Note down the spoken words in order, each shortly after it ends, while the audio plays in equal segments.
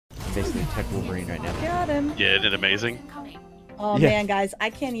basically Tech Wolverine right now. Got him. Yeah, isn't it amazing? Oh Yeah. man, guys, I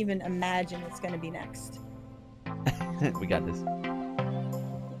can't even imagine what's gonna be next. We got this.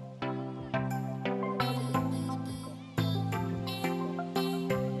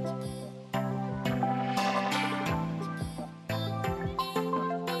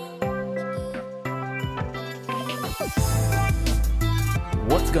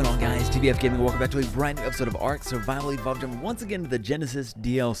 What's going on, guys? TBF Gaming, welcome back to a brand new episode of Ark Survival Evolved, and once again to the Genesis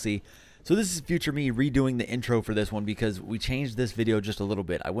DLC. So this is future me redoing the intro for this one because we changed this video just a little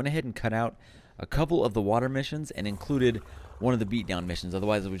bit. I went ahead and cut out a couple of the water missions and included one of the beatdown missions.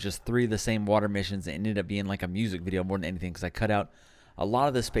 Otherwise, it was just 3 of the same water missions and ended up being like a music video more than anything because I cut out a lot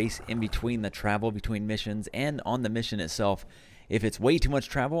of the space in between the travel between missions and on the mission itself. If it's way too much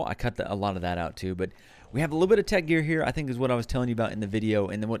travel, I cut a lot of that out too. But we have a little bit of tech gear here, I think is what I was telling you about in the video.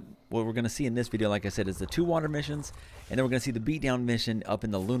 And then what we're going to see in this video, like I said, is the 2 water missions. And then we're going to see the beatdown mission up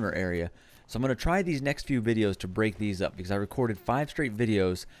in the Lunar area. So I'm going to try these next few videos to break these up because I recorded 5 straight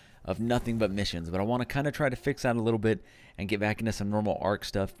videos of nothing but missions. But I want to kind of try to fix that a little bit and get back into some normal Ark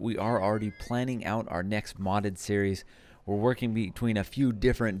stuff. We are already planning out our next modded series. We're working between a few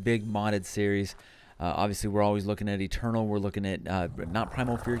different big modded series. Obviously, we're always looking at Eternal. We're looking at, not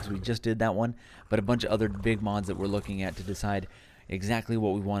Primal Fear because we just did that one, but a bunch of other big mods that we're looking at to decide exactly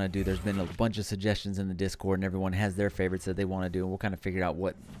what we want to do. There's been a bunch of suggestions in the Discord, and everyone has their favorites that they want to do, and we'll kind of figure out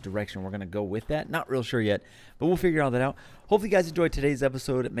what direction we're going to go with that. Not real sure yet, but we'll figure all that out. Hopefully, you guys enjoyed today's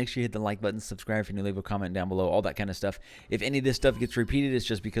episode. Make sure you hit the like button, subscribe if you're new, leave a comment down below, all that kind of stuff. If any of this stuff gets repeated, it's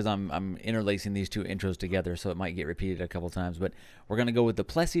just because I'm interlacing these 2 intros together, so it might get repeated a couple times, but we're going to go with the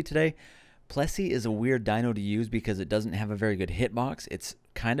Plessy today. Plessy is a weird dino to use because it doesn't have a very good hitbox. It's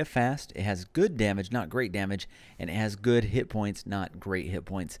kind of fast. It has good damage, not great damage, and it has good hit points, not great hit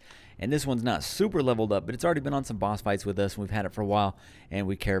points. And this one's not super leveled up, but it's already been on some boss fights with us. We've had it for a while, and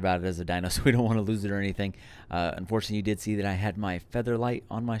we care about it as a dino, so we don't want to lose it or anything. Unfortunately, you did see that I had my feather light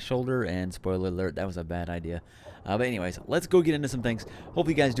on my shoulder, and spoiler alert, that was a bad idea. But anyways, let's go get into some things.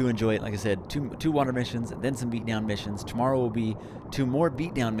 Hopefully you guys do enjoy it. Like I said, two water missions, then some beatdown missions. Tomorrow will be 2 more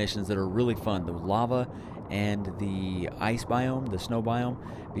beatdown missions that are really fun. The lava and the ice biome, the snow biome.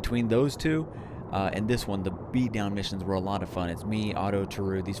 Between those 2 and this one, the beatdown missions were a lot of fun. It's me, Otto,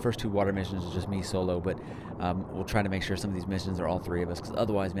 Taru. These first 2 water missions is just me solo, but we'll try to make sure some of these missions are all 3 of us, because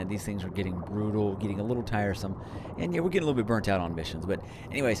otherwise, man, these things are getting brutal, getting a little tiresome, and yeah, we're getting a little bit burnt out on missions. But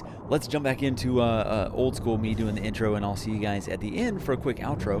anyways, let's jump back into old school me doing the intro, and I'll see you guys at the end for a quick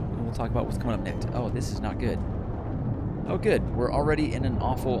outro, and we'll talk about what's coming up next. Oh, this is not good. Oh, good. We're already in an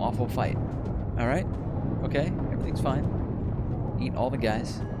awful, awful fight. All right. Okay. Everything's fine. Eat all the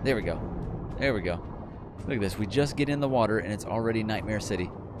guys. There we go. There we go. Look at this. We just get in the water, and it's already Nightmare City.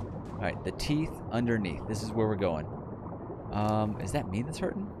 All right. The teeth underneath. This is where we're going. Is that me that's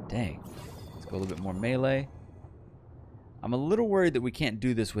hurting? Dang. Let's go a little bit more melee. I'm a little worried that we can't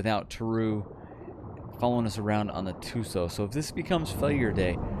do this without Taru following us around on the Tuso. So if this becomes failure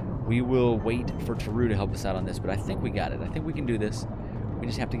day, we will wait for Taru to help us out on this, but I think we got it. I think we can do this. We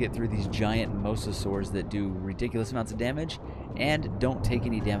just have to get through these giant mosasaurs that do ridiculous amounts of damage and don't take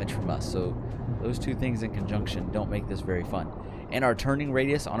any damage from us. So those 2 things in conjunction don't make this very fun. And our turning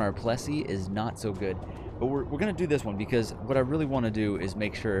radius on our Plessy is not so good. But we're going to do this one because what I really want to do is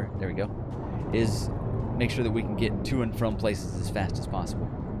make sure, there we go, is make sure that we can get to and from places as fast as possible.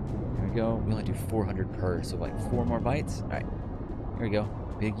 There we go. We only do 400 per, so like 4 more bites. All right. Here we go.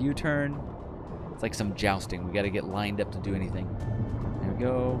 Big U-turn. It's like some jousting. We got to get lined up to do anything. There we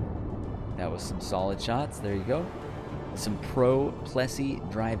go. That was some solid shots. There you go. Some pro Plessy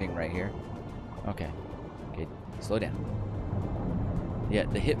driving right here. Okay. Okay. Slow down. Yeah,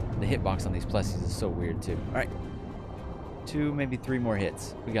 the hitbox on these Plessies is so weird too. All right. 2, maybe 3 more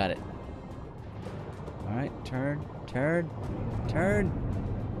hits. We got it. All right. Turn. Turn. Turn.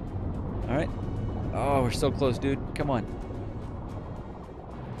 All right. Oh, we're so close, dude. Come on.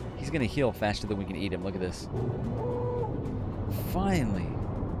 He's going to heal faster than we can eat him. Look at this. Finally.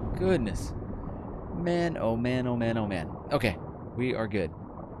 Goodness. Man, oh man, oh man, oh man. Okay, we are good.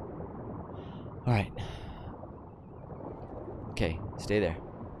 Alright. Okay, stay there.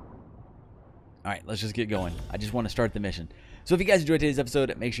 Alright, let's just get going. I just want to start the mission. So if you guys enjoyed today's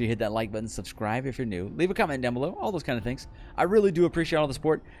episode, make sure you hit that like button, subscribe if you're new, leave a comment down below, all those kind of things. I really do appreciate all the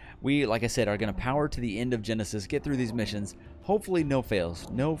support. We, like I said, are going to power to the end of Genesis, get through these missions. Hopefully no fails.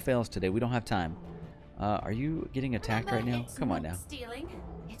 No fails today. We don't have time. Are you getting attacked right now? Come on now. Stealing.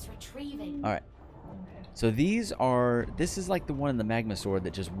 It's retrieving. All right. So these are, this is like the one in the magma sword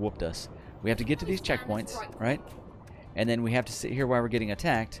that just whooped us. We have to get to these checkpoints, right? And then we have to sit here while we're getting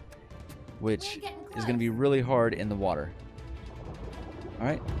attacked, which is going to be really hard in the water. All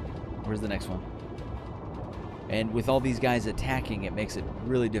right. Where's the next one? And with all these guys attacking, it makes it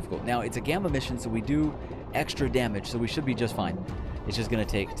really difficult. Now, it's a gamma mission, so we do extra damage, so we should be just fine. It's just going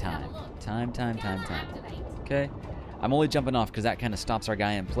to take time. Time. Okay? I'm only jumping off because that kind of stops our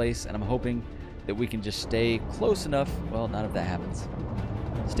guy in place, and I'm hoping that we can just stay close enough. Well, not if that happens.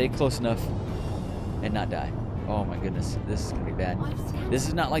 Stay close enough and not die. Oh my goodness, this is going to be bad. This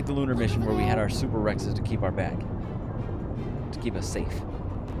is not like the Lunar mission where we had our Super Rexes to keep our back. To keep us safe.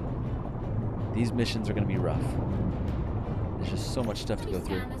 These missions are going to be rough. There's just so much stuff to go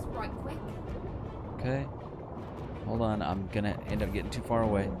through. Okay. Hold on, I'm going to end up getting too far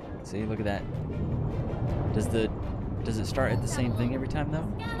away. See, look at that. Does it start at the same thing every time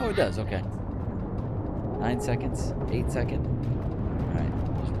though? Oh, it does, okay. 9 seconds, 8 seconds.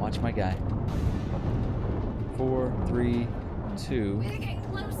 Alright, just watch my guy. 4, 3, 2. We're getting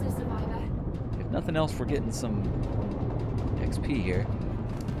closer, Survivor. If nothing else, we're getting some XP here.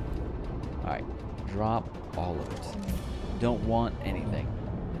 Alright, drop all of it. Don't want anything.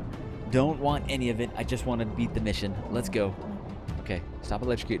 Don't want any of it. I just want to beat the mission. Let's go. Okay, stop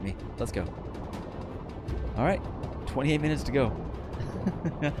electrocuting me. Let's go. Alright, 28 minutes to go.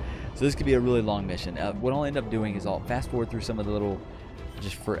 So this could be a really long mission. What I'll end up doing is I'll fast forward through some of the little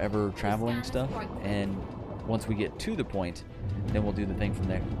just forever traveling stuff, and once we get to the point, then we'll do the thing from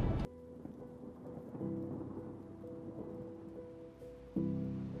there.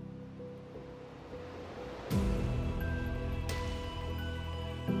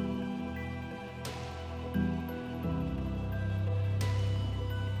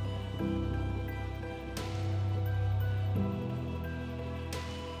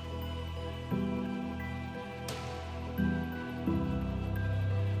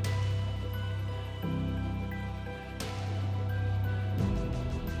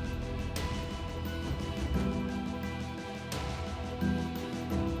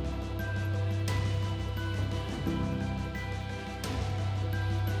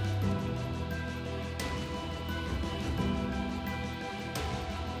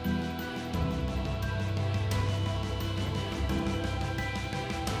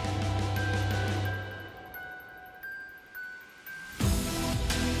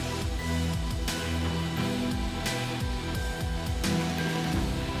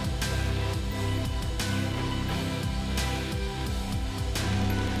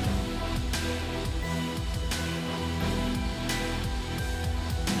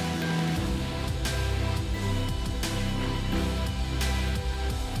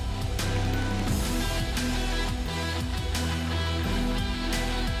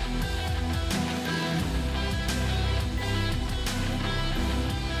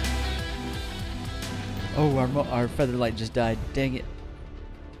 Oh, our featherlight just died. Dang it.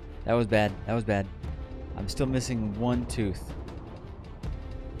 That was bad. That was bad. I'm still missing one tooth.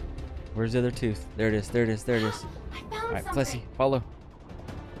 Where's the other tooth? There it is. There it is. There it is. Alright, Plessy, follow.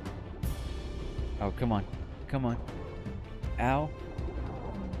 Oh, come on. Come on. Ow.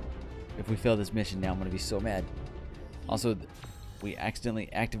 If we fail this mission now, I'm going to be so mad. Also, we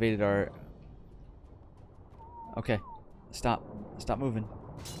accidentally activated our... Okay. Stop. Stop moving.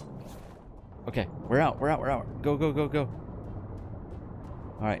 Okay, we're out. We're out. We're out. Go, go, go, go.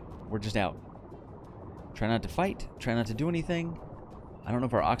 Alright, we're just out. Try not to fight. Try not to do anything. I don't know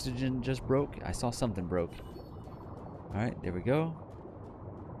if our oxygen just broke. I saw something broke. Alright, there we go.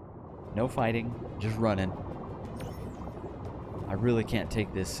 No fighting. Just running. I really can't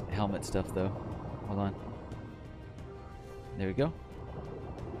take this helmet stuff, though. Hold on. There we go.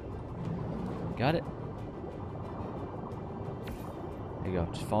 Got it. There you go.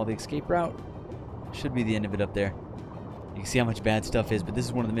 Just follow the escape route. Should be the end of it up there. You can see how much bad stuff is, but this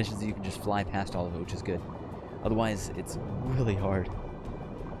is one of the missions that you can just fly past all of it, which is good. Otherwise, it's really hard.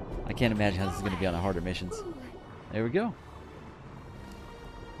 I can't imagine how this is going to be on the harder missions. There we go.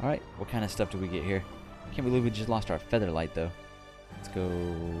 Alright, what kind of stuff do we get here? Can't believe we just lost our featherlight, though. Let's go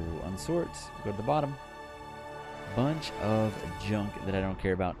unsort. Go to the bottom. Bunch of junk that I don't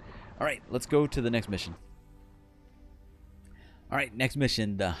care about. Alright, let's go to the next mission. Alright, next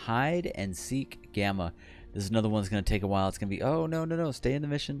mission, the Hide and Seek Gamma. This is another one that's going to take a while. It's going to be, oh, no, no, no, stay in the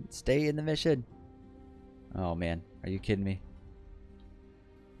mission. Stay in the mission. Oh, man. Are you kidding me?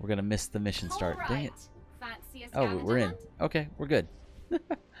 We're going to miss the mission start. Dang it. Oh, we're in. Okay, we're good.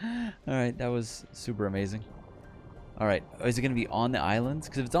 Alright, that was super amazing. Alright, is it going to be on the islands?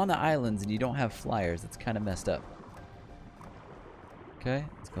 Because if it's on the islands and you don't have flyers, that's kind of messed up. Okay,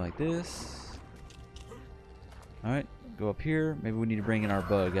 let's go like this. Alright, go up here. Maybe we need to bring in our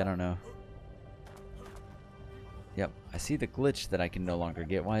bug. I don't know. Yep, I see the glitch that I can no longer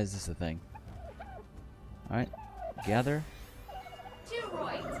get. Why is this a thing? Alright, gather.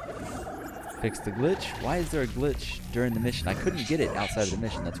 Fix the glitch. Why is there a glitch during the mission? I couldn't get it outside of the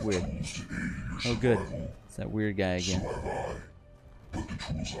mission. That's weird. Oh, good. It's that weird guy again. But the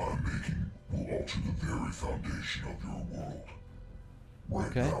tools I'm making will alter the very foundation of your world. Right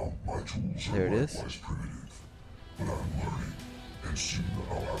Okay. now, my tools There are it is. likewise primitive, but I'm learning, and soon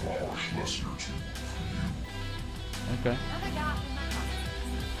I'll have a harsh lesson or two for you. Okay. Another guy in my house.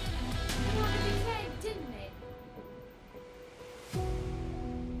 They wanted to cave, didn't they?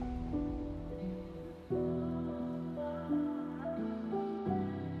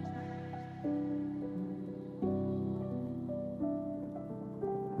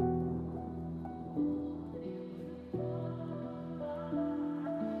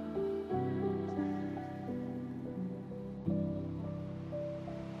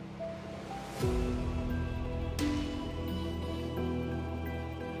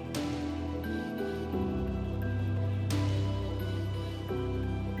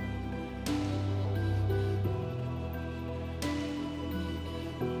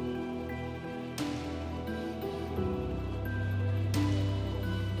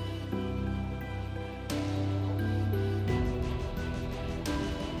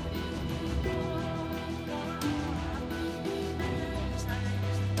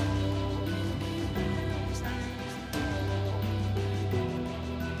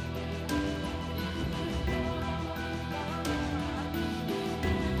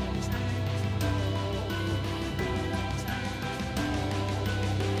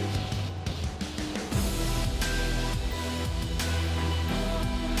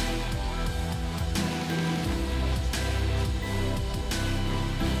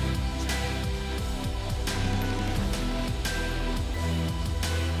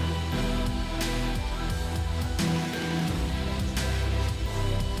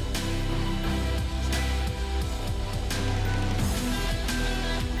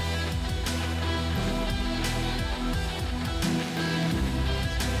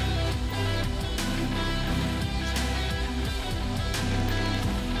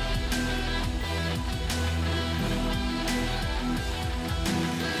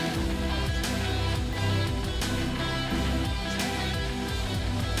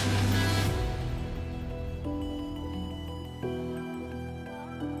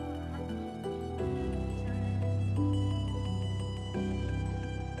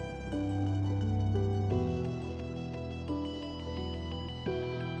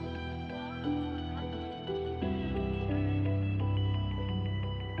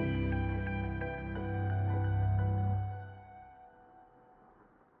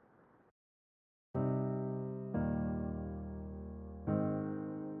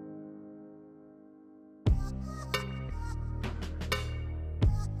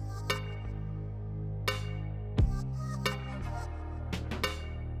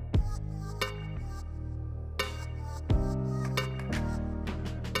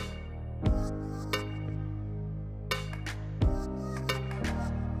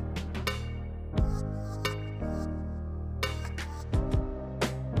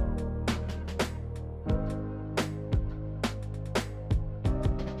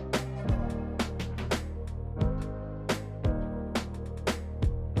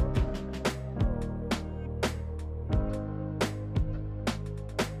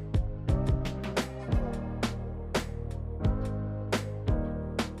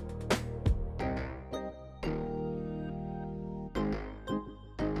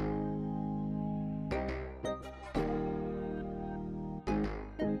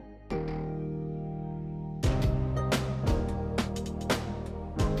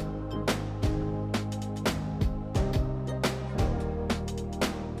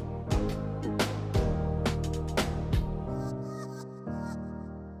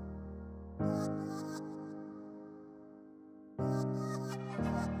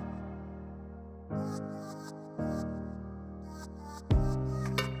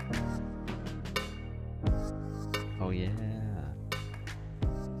 Oh, yeah.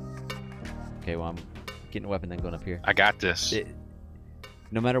 Okay, well, I'm getting a weapon then going up here. I got this.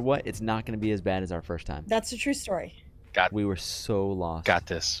 No matter what, it's not going to be as bad as our first time. That's a true story. We were so lost. Got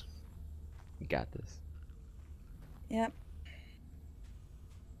this. We got this. Yep.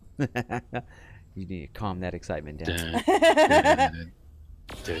 You need to calm that excitement down.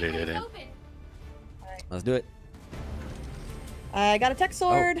 It's open. Let's do it. I got a tech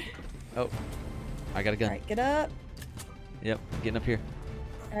sword. Oh, I got a gun. All right, get up. Yep, getting up here.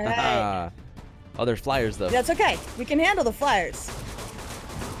 All right. Oh, there's flyers though. That's okay. We can handle the flyers.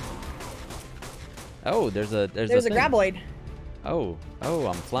 Oh, there's a There's a thing. graboid. Oh,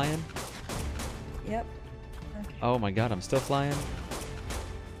 I'm flying. Yep. Okay. Oh my god, I'm still flying.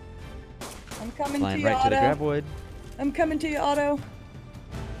 I'm coming to Flying you, right to the Otto. graboid. I'm coming to you, Otto.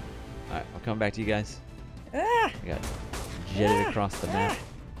 Alright, I'll come back to you guys. Ah! I got jetted across the map.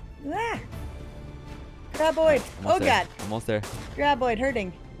 Ah! Graboid. Oh There. god. Almost there. Graboid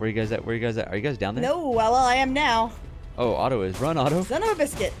hurting. Where you guys at? Where you guys at? Are you guys down there? No, well, I am now. Oh, Otto is. Run, Otto. Son of a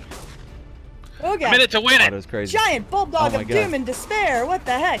biscuit. Oh god. I'm in it to win it. Otto's crazy. Giant bulldog Oh my of God. doom and despair. What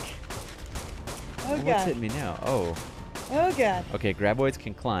the heck? Oh What's god. hitting me now? Oh. Oh god. Okay, graboids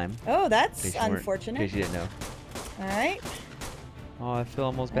can climb. Oh, In that's case you weren't- unfortunate. In case you didn't know. All right. Oh, I feel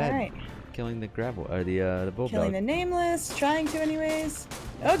almost bad. All right. Killing the graboid or the bulldog. Killing the nameless. Trying to, anyways.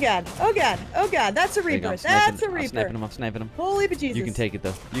 Oh god. Oh god. Oh god. That's a There you go, reaper. I'm sniping- That's a I'm reaper. sniping him. I'm sniping him. Holy bejesus. You can take it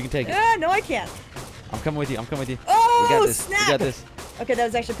though. You can take it. Ah, no, I can't. I'm coming with you. I'm coming with you. Oh, we got this. snap! We got this. Okay, that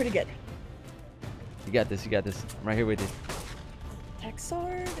was actually pretty good. You got this. You got this. I'm right here with you. Tech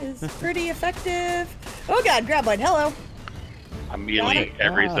sword is pretty effective. Oh god, graboid. Hello. I'm mealing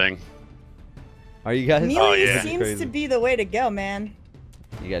everything. Are you guys? Melee Oh, yeah. This is seems crazy. to be the way to go, man.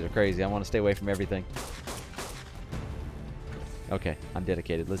 You guys are crazy. I want to stay away from everything. Okay, I'm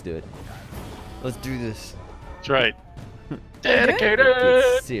dedicated. Let's do it. Let's do this. That's right. Get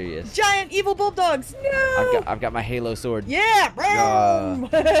Dedicated. serious. Giant evil bulldogs. No. I've got my Halo sword. Yeah. Uh, Boom.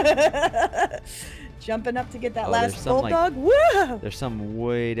 Jumping up to get that Oh, last there's some, like- bulldog. Woo! There's some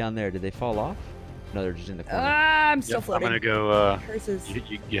way down there. Did they fall off? No, they're just in the corner. I'm still Yep, I'm floating. gonna go. Curses.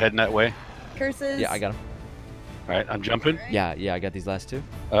 You heading that way? Curses. Yeah, I got him. All right, I'm jumping. Yeah, I got these last two.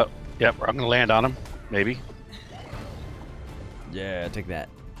 Oh, yep. I'm gonna land on him. Maybe. Yeah, take that.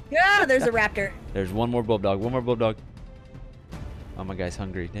 Yeah, there's a raptor. There's one more bulldog. One more bulldog. Oh, my guy's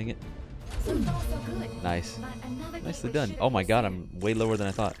hungry. Dang it. So far, so good. Nice. But another Nicely gateway done. should Oh my be god, sealed. I'm way lower than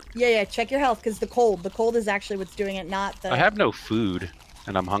I thought. Yeah, check your health, because the cold. The cold is actually what's doing it, not the... I have no food,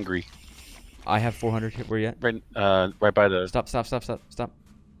 and I'm hungry. I have 400. Where you at? Right by the. Stop.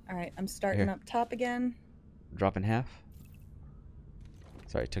 All right, I'm starting Here. up top again. Drop in half.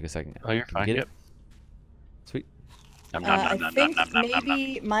 Sorry, it took a second. Oh, you're Can you fine. get Yep. it? Sweet. Nom, nom, nom, I nom, think nom, nom, nom, nom.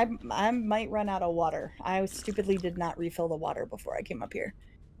 maybe I might run out of water. I stupidly did not refill the water before I came up here.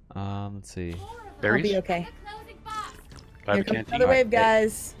 Let's see. I'll Berries? be okay. The closing box. By Here the comes canteen. another wave, Alright,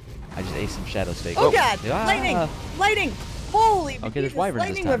 guys. I just ate some shadow steak. Oh god! Ah! Lightning! Lightning! Holy Okay, there's bejesus, wyverns this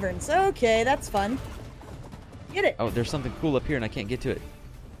lightning time. wyverns. Okay, that's fun. Get it! Oh, there's something cool up here and I can't get to it.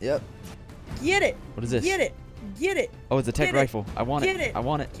 Yep. Get it! What is this? Get it! Get it! Oh, it's a tech Get it. rifle. I want Get it. it. I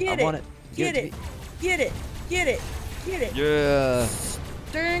want it. Get I it! want it. Give Get it! to me. Get it! Get it! Get it! Yeah.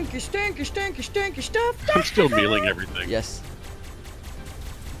 Stinky stuff! I'm still mealing everything. Yes.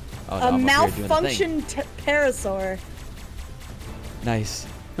 Oh, no, A I'm up here doing a thing. malfunction parasaur. Nice.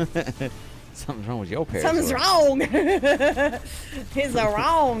 Something's wrong with your parasaur. Something's wrong. He's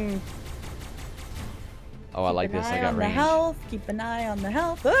wrong. Oh, I like Keep this. an I eye got on the range. health. Keep an eye on the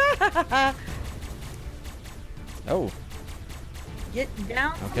health. Oh, Get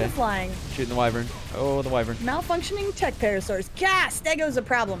down from Okay. the flying. shooting the wyvern. Oh, the wyvern. Malfunctioning tech parasaurs. Gas! Stego's a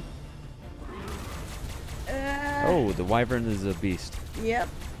problem. Oh, the wyvern is a beast. Yep.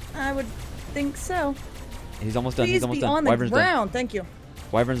 I would think so. He's almost done. Please He's almost be done. on the Wyvern's done. ground. Thank you.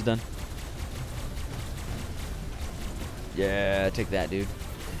 Wyvern's done. Yeah, take that, dude.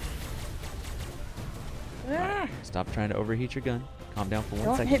 Ah, Stop trying to overheat your gun. Calm down for 1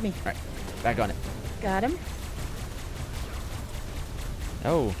 Don't second. hit me. All right, back on it. got him.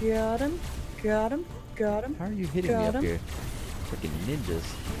 Oh, Got him. Got him. Got him. how are you hitting me Got up him. here? Freaking ninjas.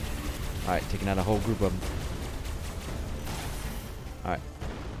 All right, taking out a whole group of them. All right.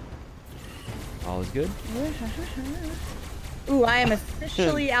 All is good. Ooh, I am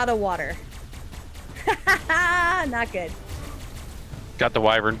officially out of water. Not good. Got the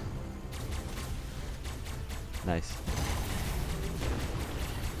wyvern. Nice.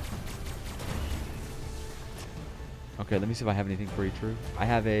 Okay, let me see if I have anything for you, True. I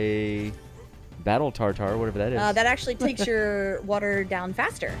have a battle tartar, whatever that is. That actually takes your water down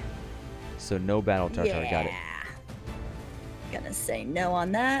faster. So no battle tartar. Got it. Gonna say no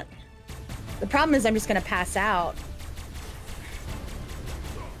on that. The problem is I'm just gonna pass out.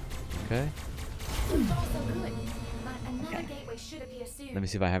 Okay. So far, so good. But another gateway should appear soon. Let me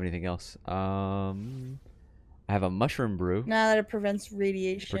see if I have anything else. I have a mushroom brew. Now that it prevents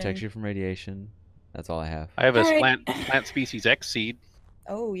radiation. Protects you from radiation. That's all I have. I have a Alright. plant species X seed.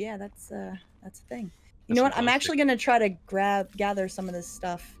 Oh yeah, that's a thing. You That's know what? I'm fantastic. actually gonna try to gather some of this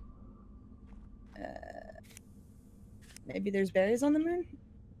stuff. Maybe there's berries on the moon?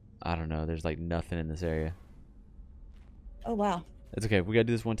 I don't know. There's like nothing in this area. Oh wow. It's okay. We gotta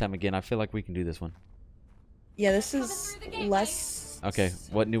do this one time again. I feel like we can do this one. Yeah, this is less. Okay.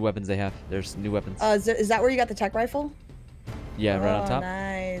 What new weapons they have? There's new weapons. Is that where you got the tech rifle? Yeah, right on Oh, top.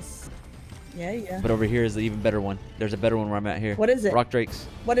 Nice. Yeah, yeah. But over here is the even better one. There's a better one where I'm at here. What is it? Rock Drakes.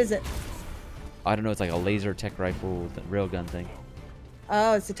 What is it? I don't know. It's like a laser tech rifle railgun thing.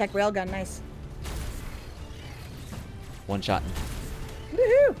 Oh, it's a tech railgun. Nice. One shot.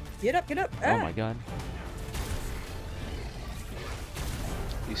 Woohoo! Get up, get up. Oh my god.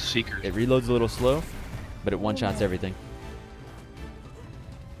 These seekers. It reloads a little slow, but it one shots everything.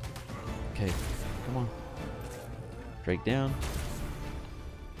 Okay, come on. Drake down.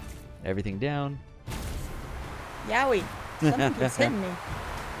 Everything down. Yowie. Something keeps hitting me.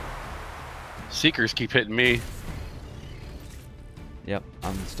 Seekers keep hitting me. Yep,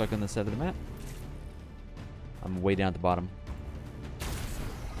 I'm stuck on this side of the map. I'm way down at the bottom.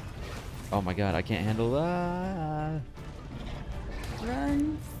 Oh my god, I can't handle that.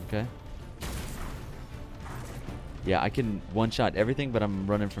 Run. Okay. Yeah, I can one-shot everything, but I'm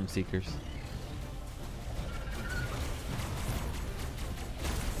running from Seekers.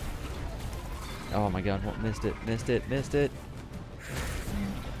 Oh my god, missed it, missed it, missed it.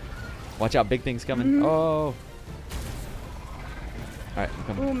 Watch out, big things coming. Oh. Alright, I'm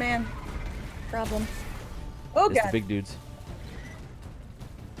coming. Oh man. Problem. Oh It's god. the big dudes.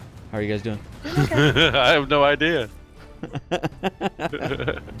 How are you guys doing? I have no idea.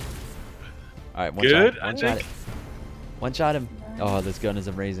 Alright, one Good, shot. I One shot think. it. One shot him. Oh, this gun is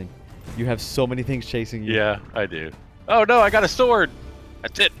amazing. You have so many things chasing you. Yeah, I do. Oh no, I got a sword.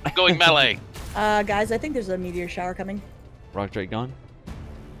 That's it. I'm going melee. Guys, I think there's a meteor shower coming. Rock Drake gone?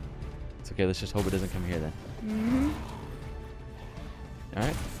 It's okay, let's just hope it doesn't come here then. Mm-hmm.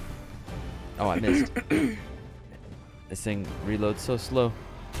 Alright. Oh, I missed. This thing reloads so slow.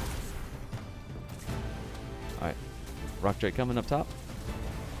 Alright. Rock Drake coming up top.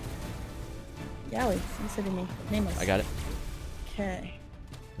 Yowie. He's hitting me. Nameless. I got it. Okay.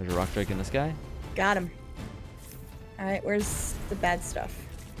 There's a Rock Drake in the sky. Got him. Alright, where's the bad stuff?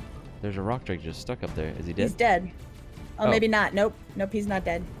 There's a Rock Drake just stuck up there. Is he dead? He's dead. Oh, Oh. maybe not. Nope. Nope, he's not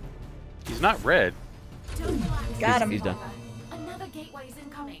dead. He's not red. Got him. He's done. Another gateway is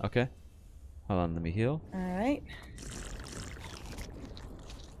incoming. Okay. Hold on, let me heal. Alright.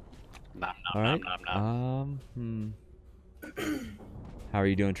 Nom, nom, Alright. nom, nom, nom. How are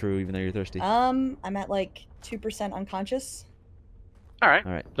you doing, True, even though you're thirsty? I'm at like 2% unconscious. All right.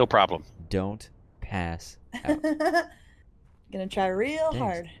 Alright. No problem. Don't pass out. Gonna try real Thanks.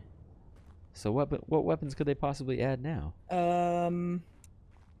 hard. So what weapons could they possibly add now?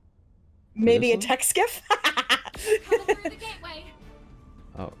 Maybe a this one? tech skiff? Coming through the gateway.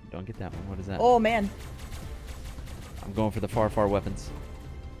 Oh, don't get that one. What is that? Oh man. I'm going for the far weapons.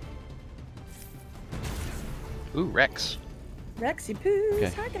 Ooh, Rex. Rexy poos. Okay,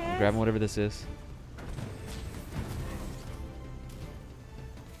 Hi I'm guys. grabbing whatever this is.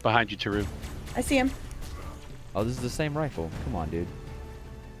 Behind you, Taru. I see him. Oh, this is the same rifle. Come on, dude.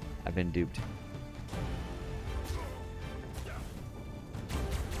 I've been duped.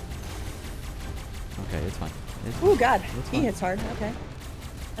 Okay, it's fine. It's Oh god. It's He fine. hits hard. Okay.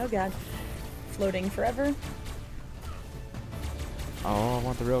 Oh god. Floating forever. Oh, I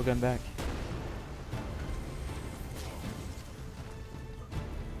want the railgun back.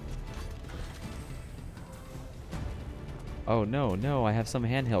 Oh no, no, I have some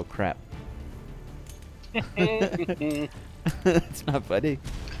handheld crap. It's not funny.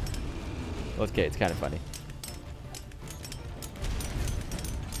 Okay, it's kind of funny.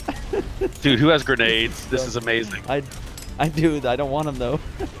 Dude, who has grenades? This is amazing. I do. I don't want them though.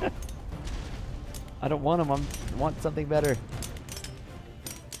 I don't want them. I want something better.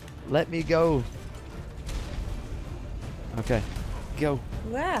 Let me go. Okay, go.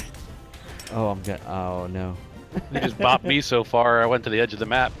 Wow. Oh, I'm good. Oh no. They just bopped me so far, I went to the edge of the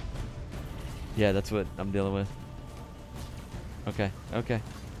map. Yeah, that's what I'm dealing with. Okay, okay.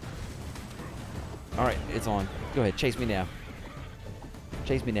 Alright, it's on. Go ahead, chase me now.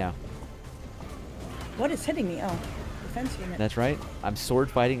 Chase me now. What is hitting me? Oh, defense unit. That's right. I'm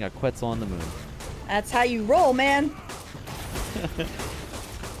sword fighting a Quetzal on the moon. That's how you roll, man.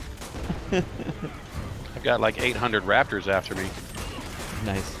 I've got like 800 raptors after me.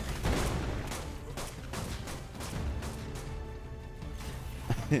 Nice.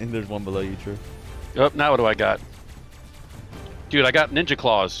 There's one below you, True. Oh, now what do I got? Dude, I got ninja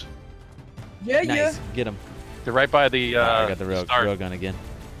claws. Yeah, Nice. Get him. They're right by the I got the start rail gun again.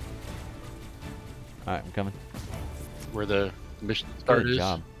 Alright, I'm coming. where the mission start Good is.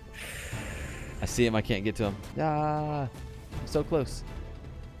 job. I see him. I can't get to him. Ah, I'm so close.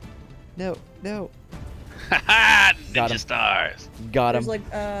 No, no. Haha! Got Ninja him. stars. Got There's him.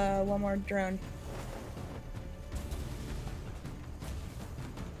 like one more drone.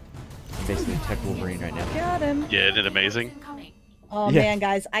 I'm basically Tech Wolverine right now. Got him. Yeah, isn't it amazing? Incoming. Oh Yeah. man,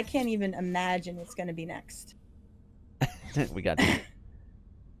 guys, I can't even imagine what's gonna be next. We got this.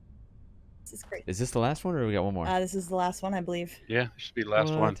 This is great. Is this the last one, or we got one more? This is the last one, I believe. Yeah, this should be the last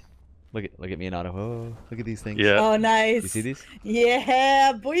one. What? Look at me and Otto. Oh, look at these things. Yeah. Oh, nice. You see these?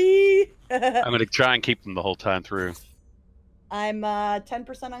 Yeah, boy. I'm gonna try and keep them the whole time through. I'm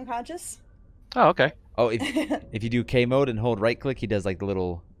 10% unconscious. Oh, okay. Oh, if you do K mode and hold right click, he does like the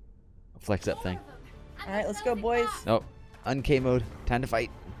little flex up thing. All right, let's go, boys. Oh, un-K mode. Time to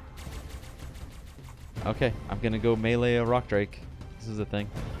fight. Okay, I'm gonna go melee a rock drake. This is a thing.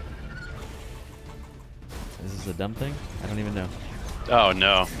 Is this a dumb thing? I don't even know. Oh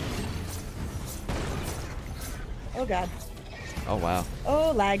no. Oh god. Oh wow.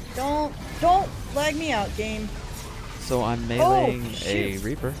 Oh lag. Don't lag me out, game. So I'm meleeing a shoot.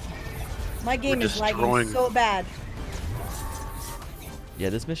 Reaper. My game We're is lagging destroying- so bad. Yeah,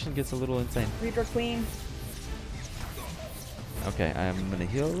 this mission gets a little insane. Reaper Queen. Okay, I'm gonna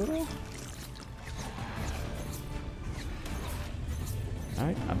heal a little.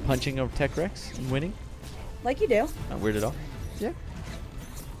 Alright, I'm punching a Tech Rex and winning. Like you do. Not weird at all. Yeah.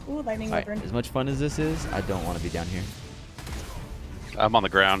 Ooh, lightning Alright, wyvern. as much fun as this is, I don't want to be down here. I'm on the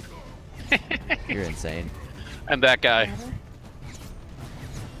ground. You're insane. And that guy.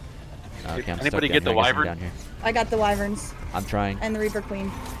 Okay, I'm Anybody stuck get down the here. I guess I'm wyvern? down here. I got the wyverns I'm trying. and the Reaper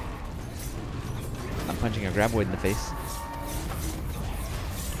Queen. I'm punching a graboid in the face.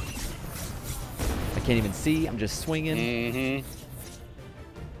 I can't even see. I'm just swinging. Mm-hmm.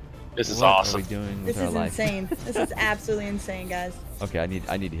 This is What awesome. are we doing with This our is life? insane. This is absolutely insane, guys. Okay, I need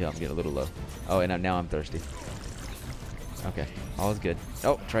to heal. I'm getting a little low. Oh, and now I'm thirsty. Okay, all is good.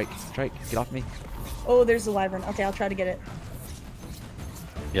 Oh, trike, get off me. Oh, there's the wyvern. Okay, I'll try to get it.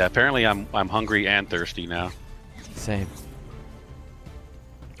 Yeah, apparently I'm hungry and thirsty now. Same.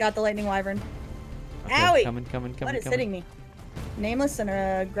 Got the lightning wyvern. Okay, Owie! coming. What is hitting me? Nameless and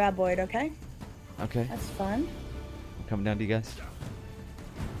a graboid, okay? Okay, That's fun. I'm coming down to you guys.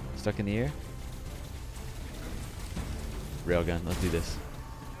 Stuck in the air. Railgun, let's do this.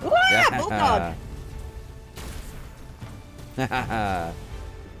 Wah! Bulldog! I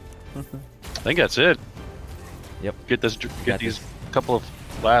think that's it. Yep. Get Got these this. couple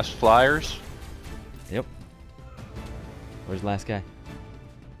of last flyers. Yep. Where's the last guy?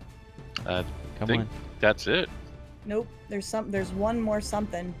 I Come think on. that's it. Nope. There's one more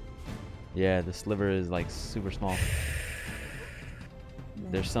something. Yeah, the sliver is like super small.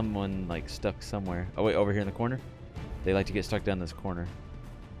 There's someone like stuck somewhere. Oh wait, over here in the corner. They like to get stuck down this corner.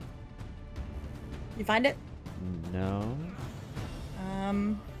 You find it? No.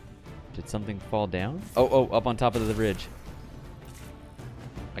 Um, Did something fall down? Oh, up on top of the ridge.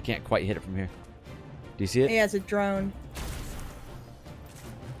 I can't quite hit it from here. Do you see it? yeah, it's a drone.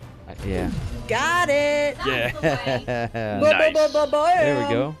 Yeah. Got it! Yeah. Nice. There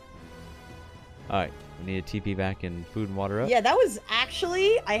we go. Alright, we need a TP back and food and water up. Yeah, that was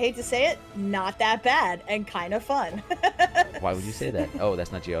actually, I hate to say it, not that bad and kind of fun. Why would you say that? Oh,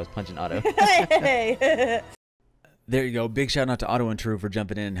 that's not you. I was punching Otto. Hey. There you go. Big shout out to Otto and True for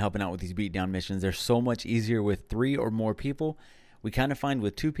jumping in and helping out with these beatdown missions. They're so much easier with 3 or more people. We kind of find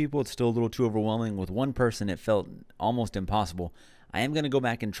with 2 people, it's still a little too overwhelming. With 1 person, it felt almost impossible. I am going to go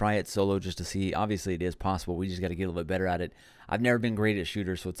back and try it solo just to see. Obviously, it is possible. We just got to get a little bit better at it. I've never been great at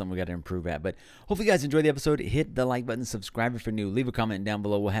shooters, so it's something we got to improve at. But hopefully you guys enjoyed the episode. Hit the like button, subscribe if you're new, leave a comment down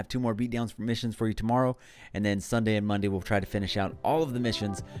below. We'll have 2 more beatdowns for missions for you tomorrow. And then Sunday and Monday, we'll try to finish out all of the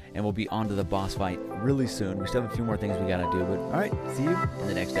missions, and we'll be on to the boss fight really soon. We still have a few more things we got to do. But all right, see you in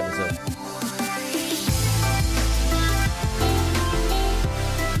the next episode.